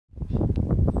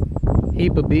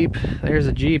Beep a beep, there's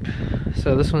a Jeep.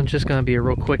 So this one's just gonna be a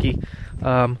real quickie.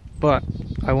 But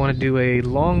I want to do a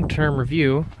long-term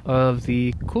review of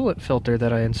the coolant filter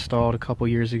that I installed a couple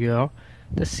years ago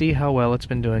to see how well it's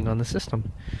been doing on the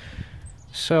system.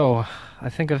 So I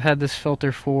think I've had this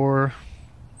filter for,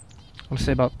 I want to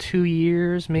say about 2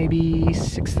 years, maybe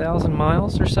 6,000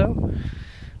 miles or so.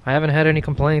 I haven't had any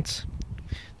complaints.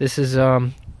 This is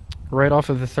right off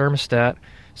of the thermostat,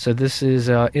 so this is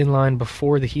inline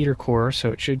before the heater core,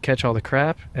 so it should catch all the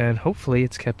crap, and hopefully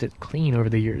it's kept it clean over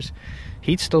the years.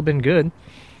 Heat's still been good.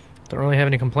 Don't really have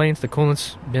any complaints. The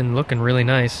coolant's been looking really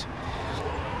nice.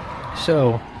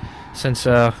 So, since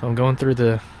I'm going through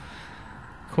the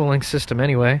cooling system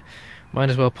anyway, might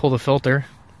as well pull the filter.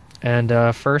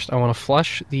 And first I want to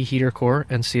flush the heater core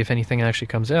and see if anything actually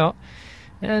comes out.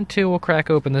 And two, we'll crack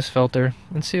open this filter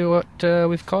and see what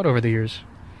we've caught over the years.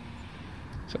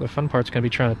 So the fun part's going to be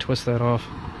trying to twist that off.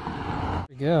 There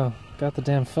we go. Got the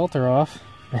damn filter off.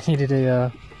 I needed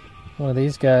a one of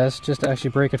these guys just to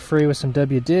actually break it free with some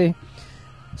WD.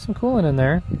 Some coolant in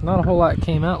there. Not a whole lot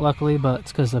came out, luckily, but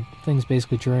it's because the thing's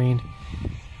basically drained.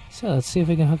 So let's see if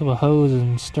we can hook up a hose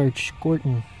and start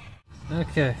squirting.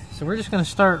 Okay, so we're just going to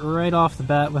start right off the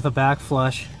bat with a back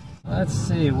flush. Let's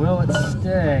see, will it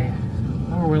stay?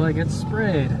 Or will it get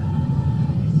sprayed?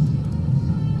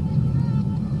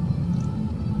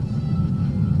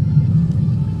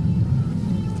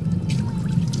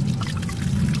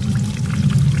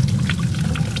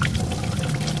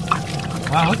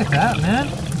 Wow, look at that, man.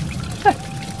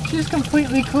 She's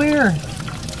completely clear.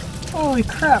 Holy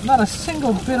crap, not a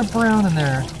single bit of brown in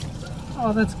there.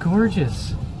 Oh, that's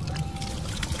gorgeous.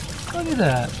 Look at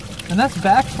that. And that's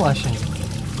back flushing.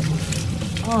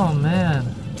 Oh, man.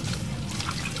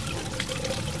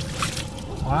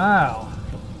 Wow.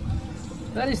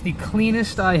 That is the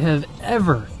cleanest I have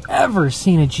ever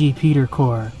seen a Jeep heater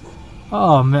core.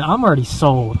 Oh, man, I'm already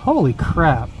sold. Holy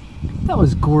crap. That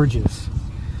was gorgeous.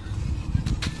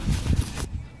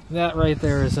 That right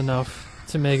there is enough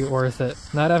to make it worth it.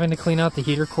 Not having to clean out the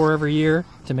heater core every year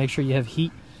to make sure you have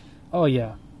heat. Oh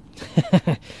yeah.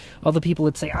 All the people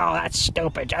would say, oh, that's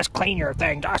stupid, just clean your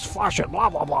thing, just flush it, blah,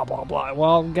 blah, blah, blah, blah.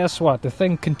 Well, guess what? The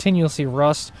thing continuously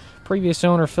rusts. Previous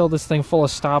owner filled this thing full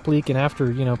of stop leak, and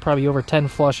after, you know, probably over 10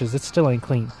 flushes, it still ain't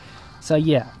clean. So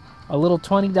yeah, a little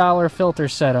 $20 filter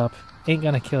setup ain't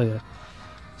gonna kill you.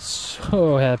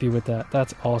 So happy with that.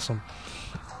 That's awesome.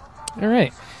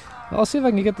 Alright. I'll see if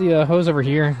I can get the hose over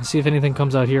here and see if anything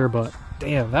comes out here, but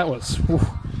damn, that was... Whew.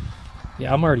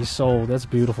 Yeah, I'm already sold. That's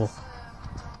beautiful.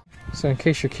 So in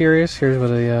case you're curious, here's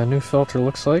what a new filter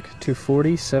looks like.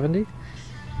 240/70.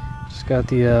 Just got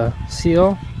the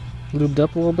seal lubed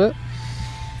up a little bit.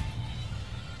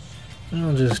 And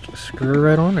I'll just screw it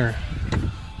right on there.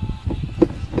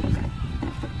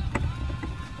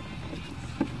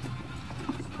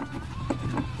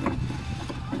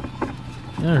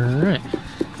 Alright.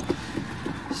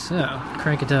 So,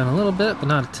 crank it down a little bit, but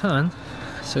not a ton,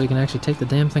 so we can actually take the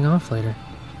damn thing off later.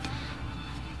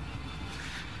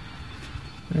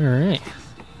 Alright.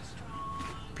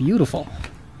 Beautiful.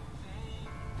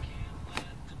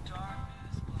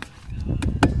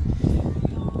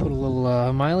 Put a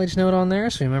little mileage note on there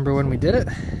so you remember when we did it.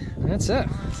 And that's it.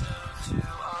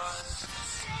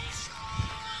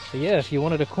 So yeah, if you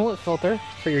wanted a coolant filter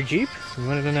for your Jeep, you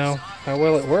wanted to know how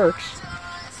well it works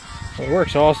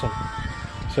awesome.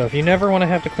 So if you never want to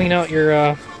have to clean out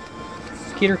your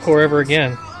heater core ever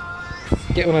again,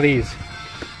 get one of these.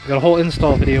 Got a whole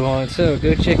install video on it, so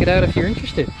go check it out if you're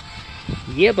interested.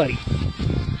 Yeah, buddy.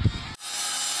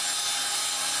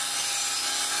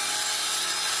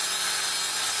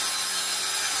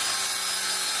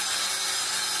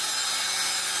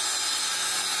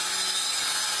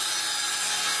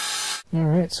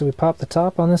 Alright, so we popped the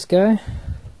top on this guy.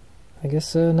 I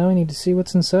guess now we need to see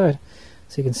what's inside.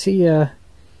 So you can see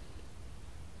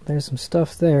there's some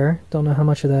stuff there. Don't know how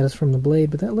much of that is from the blade,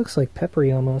 but that looks like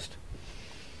peppery almost.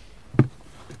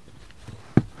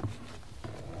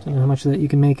 Don't know how much of that you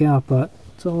can make out, but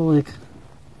it's all like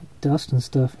dust and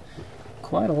stuff.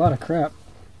 Quite a lot of crap.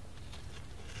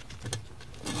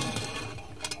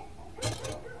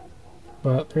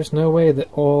 But there's no way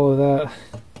that all of that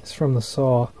is from the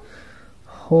saw.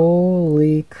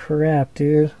 Holy crap,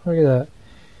 dude. Look at that.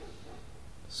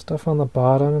 Stuff on the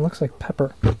bottom. It looks like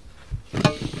pepper.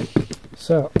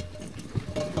 So,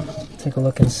 take a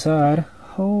look inside.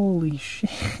 Holy shit.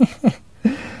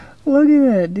 Look at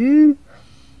that, dude.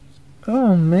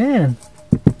 Oh, man.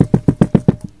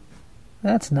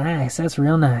 That's nice. That's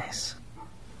real nice.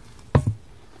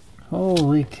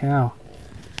 Holy cow.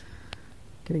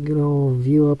 Get a good old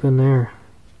view up in there.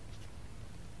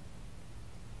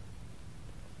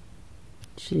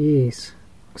 Jeez.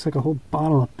 Looks like a whole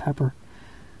bottle of pepper.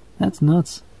 That's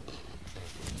nuts.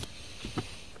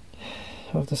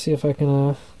 I'll have to see if I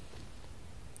can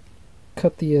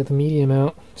cut the medium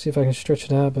out, see if I can stretch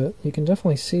it out, but you can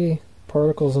definitely see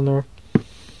particles in there.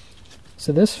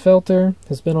 So this filter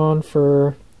has been on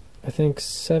for, I think,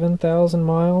 7,000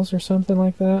 miles or something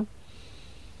like that.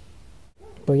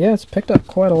 But yeah, it's picked up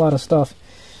quite a lot of stuff.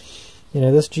 You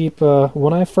know, this Jeep,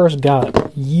 when I first got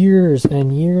it, years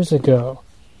and years ago,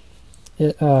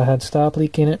 it had stop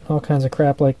leak in it, all kinds of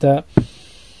crap like that.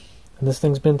 And this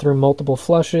thing's been through multiple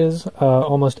flushes.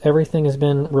 Almost everything has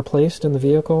been replaced in the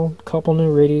vehicle. A couple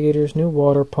new radiators, new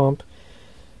water pump,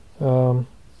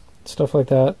 stuff like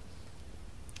that.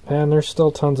 And there's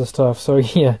still tons of stuff. So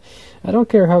yeah, I don't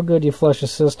care how good you flush a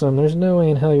system, there's no way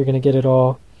in hell you're going to get it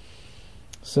all.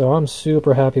 So I'm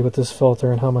super happy with this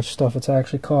filter and how much stuff it's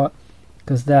actually caught,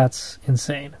 because that's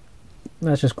insane.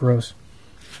 That's just gross.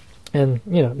 And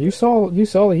you know, you saw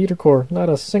the heater core, not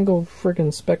a single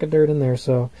freaking speck of dirt in there.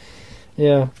 So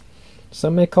yeah,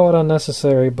 some may call it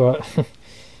unnecessary, but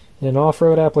in an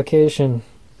off-road application,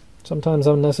 sometimes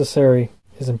unnecessary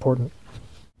is important.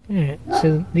 Alright,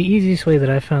 so the easiest way that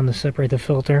I found to separate the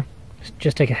filter is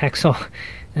just take a hacksaw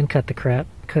and cut the crap,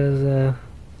 because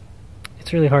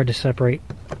it's really hard to separate.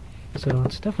 So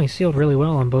it's definitely sealed really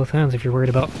well on both ends if you're worried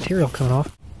about material coming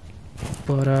off.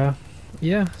 But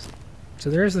yeah, so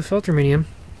there's the filter medium.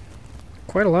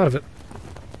 Quite a lot of it.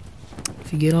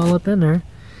 If you get all up in there,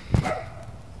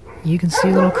 you can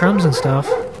see little crumbs and stuff.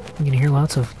 You can hear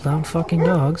lots of loud fucking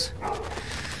dogs.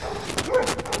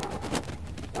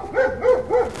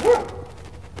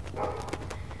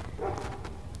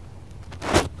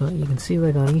 But you can see,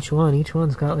 like, on each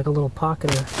one's got like a little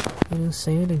pocket of, you know,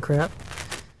 sand and crap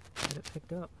that it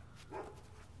picked up.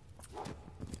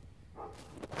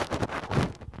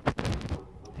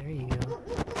 There you go.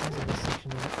 There's a good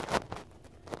section of it.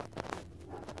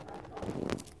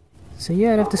 So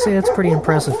yeah, I'd have to say that's pretty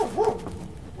impressive.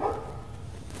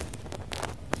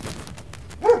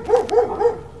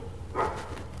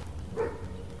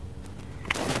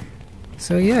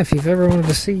 So yeah, if you've ever wanted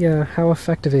to see how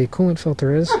effective a coolant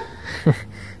filter is,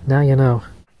 now you know.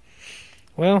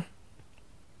 Well,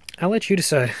 I'll let you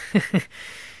decide.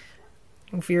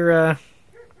 If your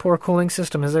poor cooling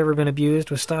system has ever been abused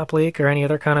with stop leak or any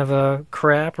other kind of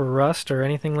crap or rust or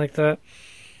anything like that,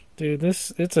 dude,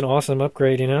 it's an awesome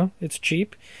upgrade, you know? It's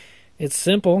cheap, it's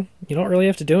simple, you don't really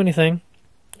have to do anything,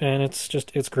 and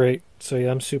it's great. So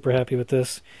yeah, I'm super happy with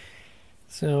this.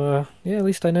 So yeah, at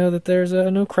least I know that there's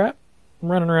no crap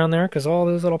running around there, because all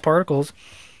those little particles,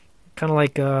 kind of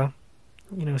like you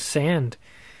know, sand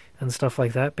and stuff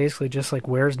like that, basically just like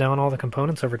wears down all the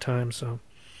components over time. So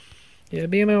yeah,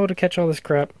 being able to catch all this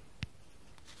crap,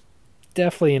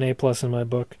 definitely an A+ in my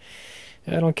book.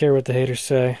 I don't care what the haters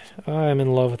say, I'm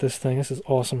in love with this thing. This is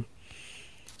awesome.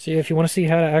 So yeah, if you want to see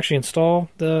how to actually install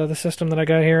the system that I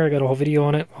got here, I got a whole video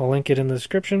on it. I'll link it in the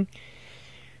description.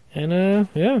 And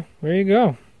yeah, there you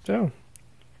go. So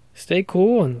stay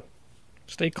cool and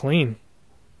stay clean.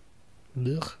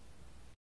 Ugh.